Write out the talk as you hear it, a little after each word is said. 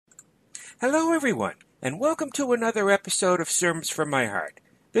Hello, everyone, and welcome to another episode of Sermons from My Heart.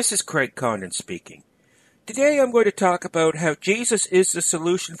 This is Craig Condon speaking. Today I'm going to talk about how Jesus is the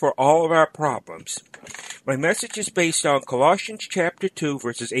solution for all of our problems. My message is based on Colossians chapter 2,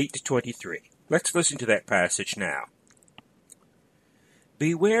 verses 8 to 23. Let's listen to that passage now.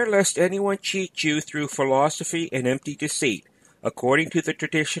 Beware lest anyone cheat you through philosophy and empty deceit, according to the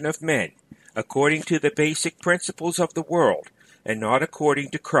tradition of men, according to the basic principles of the world, and not according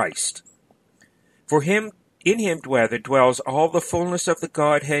to Christ. For in him dwells all the fullness of the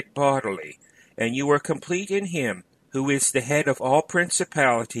Godhead bodily, and you are complete in him, who is the head of all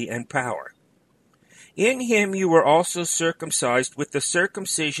principality and power. In him you were also circumcised with the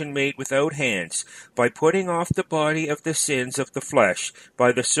circumcision made without hands, by putting off the body of the sins of the flesh,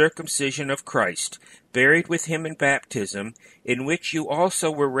 by the circumcision of Christ, buried with him in baptism, in which you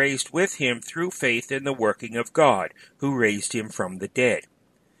also were raised with him through faith in the working of God, who raised him from the dead.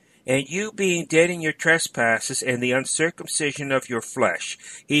 And you being dead in your trespasses and the uncircumcision of your flesh,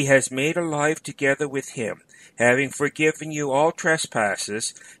 he has made alive together with him, having forgiven you all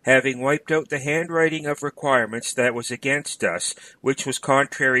trespasses, having wiped out the handwriting of requirements that was against us, which was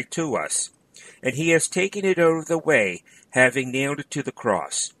contrary to us. And he has taken it out of the way, having nailed it to the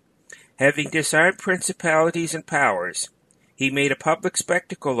cross. Having disarmed principalities and powers, he made a public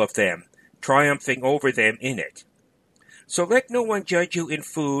spectacle of them, triumphing over them in it. So let no one judge you in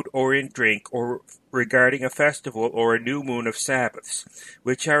food or in drink or regarding a festival or a new moon of Sabbaths,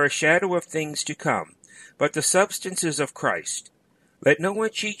 which are a shadow of things to come, but the substance is of Christ. Let no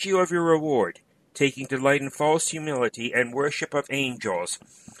one cheat you of your reward, taking delight in false humility and worship of angels,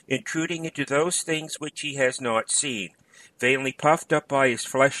 intruding into those things which he has not seen, vainly puffed up by his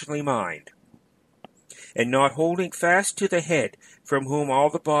fleshly mind, and not holding fast to the head, from whom all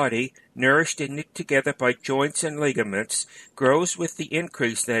the body, nourished and knit together by joints and ligaments, grows with the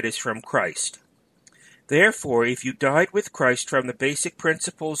increase that is from Christ. Therefore, if you died with Christ from the basic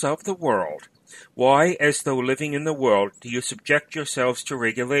principles of the world, why, as though living in the world, do you subject yourselves to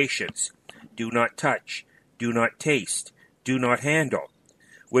regulations? Do not touch, do not taste, do not handle,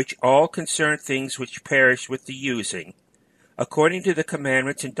 which all concern things which perish with the using, according to the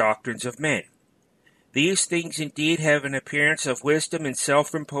commandments and doctrines of men. These things indeed have an appearance of wisdom and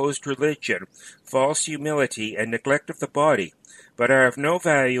self-imposed religion, false humility, and neglect of the body, but are of no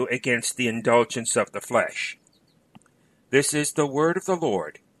value against the indulgence of the flesh. This is the word of the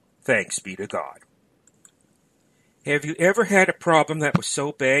Lord. Thanks be to God. Have you ever had a problem that was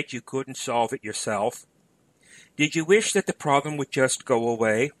so bad you couldn't solve it yourself? Did you wish that the problem would just go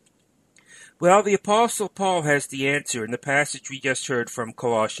away? Well, the Apostle Paul has the answer in the passage we just heard from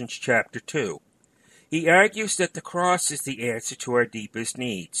Colossians chapter 2. He argues that the cross is the answer to our deepest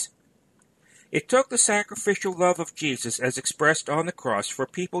needs. It took the sacrificial love of Jesus as expressed on the cross for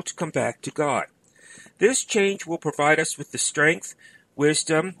people to come back to God. This change will provide us with the strength,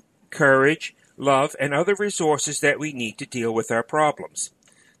 wisdom, courage, love, and other resources that we need to deal with our problems.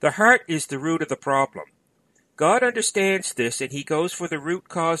 The heart is the root of the problem. God understands this, and he goes for the root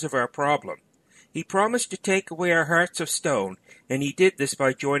cause of our problem. He promised to take away our hearts of stone, and he did this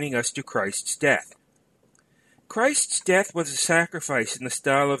by joining us to Christ's death. Christ's death was a sacrifice in the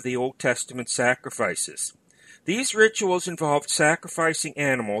style of the Old Testament sacrifices. These rituals involved sacrificing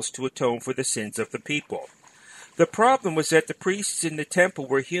animals to atone for the sins of the people. The problem was that the priests in the temple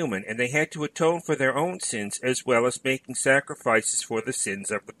were human, and they had to atone for their own sins as well as making sacrifices for the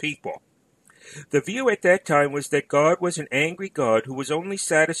sins of the people. The view at that time was that God was an angry God who was only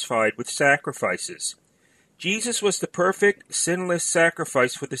satisfied with sacrifices. Jesus was the perfect, sinless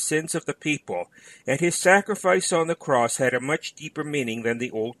sacrifice for the sins of the people, and his sacrifice on the cross had a much deeper meaning than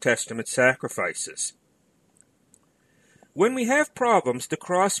the Old Testament sacrifices. When we have problems, the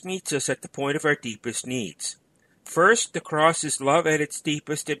cross meets us at the point of our deepest needs. First, the cross is love at its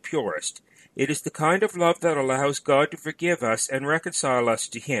deepest and purest. It is the kind of love that allows God to forgive us and reconcile us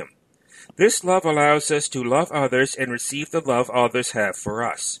to him. This love allows us to love others and receive the love others have for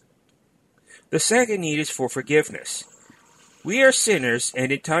us. The second need is for forgiveness. We are sinners,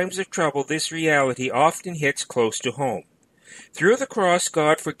 and in times of trouble this reality often hits close to home. Through the cross,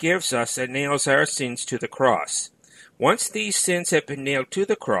 God forgives us and nails our sins to the cross. Once these sins have been nailed to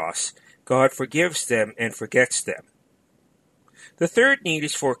the cross, God forgives them and forgets them. The third need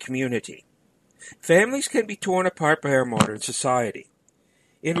is for community. Families can be torn apart by our modern society.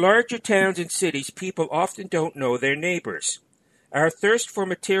 In larger towns and cities, people often don't know their neighbors. Our thirst for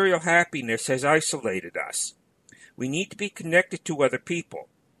material happiness has isolated us. We need to be connected to other people.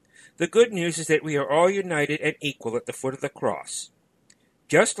 The good news is that we are all united and equal at the foot of the cross.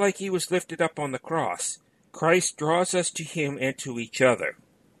 Just like he was lifted up on the cross, Christ draws us to him and to each other.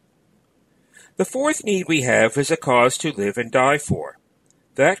 The fourth need we have is a cause to live and die for.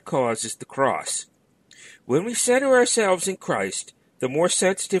 That cause is the cross. When we center ourselves in Christ, the more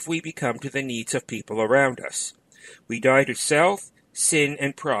sensitive we become to the needs of people around us. We die to self, sin,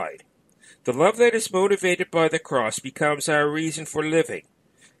 and pride. The love that is motivated by the cross becomes our reason for living.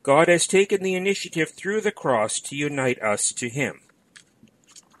 God has taken the initiative through the cross to unite us to Him.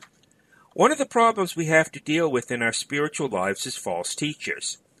 One of the problems we have to deal with in our spiritual lives is false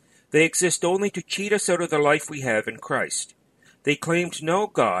teachers. They exist only to cheat us out of the life we have in Christ. They claim to know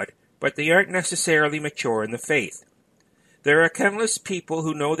God, but they aren't necessarily mature in the faith. There are countless people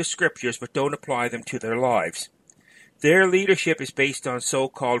who know the Scriptures but don't apply them to their lives. Their leadership is based on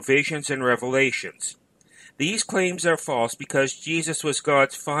so-called visions and revelations. These claims are false because Jesus was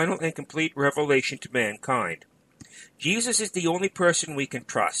God's final and complete revelation to mankind. Jesus is the only person we can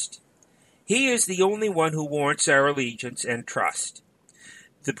trust. He is the only one who warrants our allegiance and trust.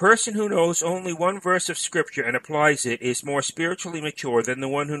 The person who knows only one verse of Scripture and applies it is more spiritually mature than the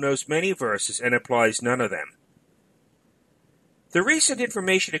one who knows many verses and applies none of them. The recent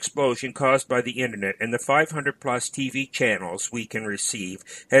information explosion caused by the Internet and the 500-plus TV channels we can receive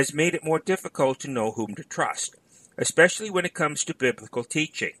has made it more difficult to know whom to trust, especially when it comes to biblical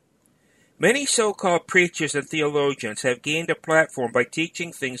teaching. Many so-called preachers and theologians have gained a platform by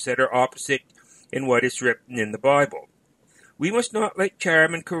teaching things that are opposite in what is written in the Bible. We must not let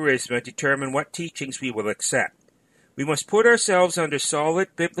charm and charisma determine what teachings we will accept. We must put ourselves under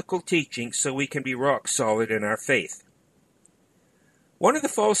solid biblical teaching so we can be rock solid in our faith. One of the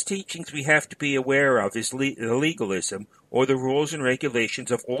false teachings we have to be aware of is the legalism or the rules and regulations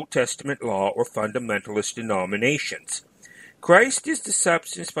of Old Testament law or fundamentalist denominations. Christ is the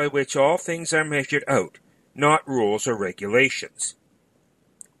substance by which all things are measured out, not rules or regulations.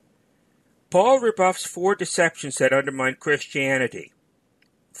 Paul rebuffs 4 deceptions that undermine Christianity: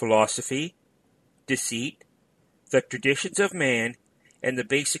 philosophy, deceit, the traditions of man, and the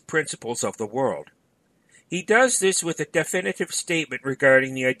basic principles of the world. He does this with a definitive statement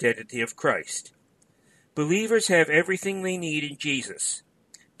regarding the identity of Christ. Believers have everything they need in Jesus.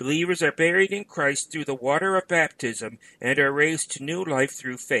 Believers are buried in Christ through the water of baptism and are raised to new life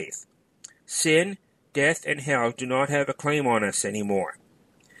through faith. Sin, death, and hell do not have a claim on us anymore.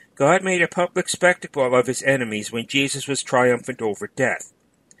 God made a public spectacle of His enemies when Jesus was triumphant over death.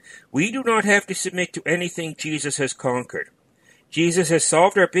 We do not have to submit to anything Jesus has conquered. Jesus has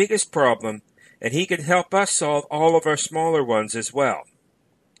solved our biggest problem, and He can help us solve all of our smaller ones as well.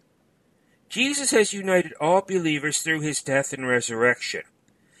 Jesus has united all believers through His death and resurrection.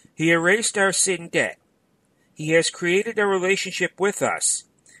 He erased our sin debt. He has created a relationship with us,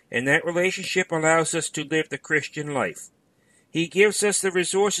 and that relationship allows us to live the Christian life. He gives us the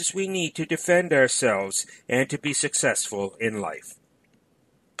resources we need to defend ourselves and to be successful in life.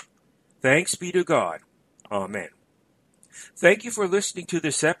 Thanks be to God. Amen. Thank you for listening to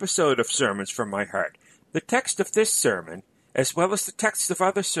this episode of Sermons from My Heart. The text of this sermon, as well as the text of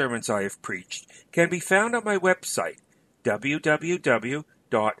other sermons I have preached, can be found on my website,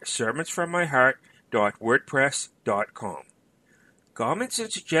 www.sermonsfrommyheart.wordpress.com. Comments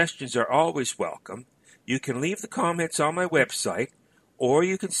and suggestions are always welcome. You can leave the comments on my website, or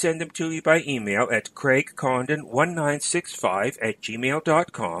you can send them to me by email at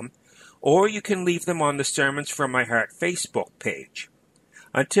craigcondon1965@gmail.com, or you can leave them on the Sermons from My Heart Facebook page.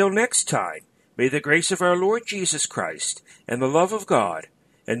 Until next time, may the grace of our Lord Jesus Christ, and the love of God,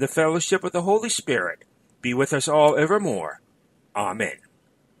 and the fellowship of the Holy Spirit be with us all evermore. Amen.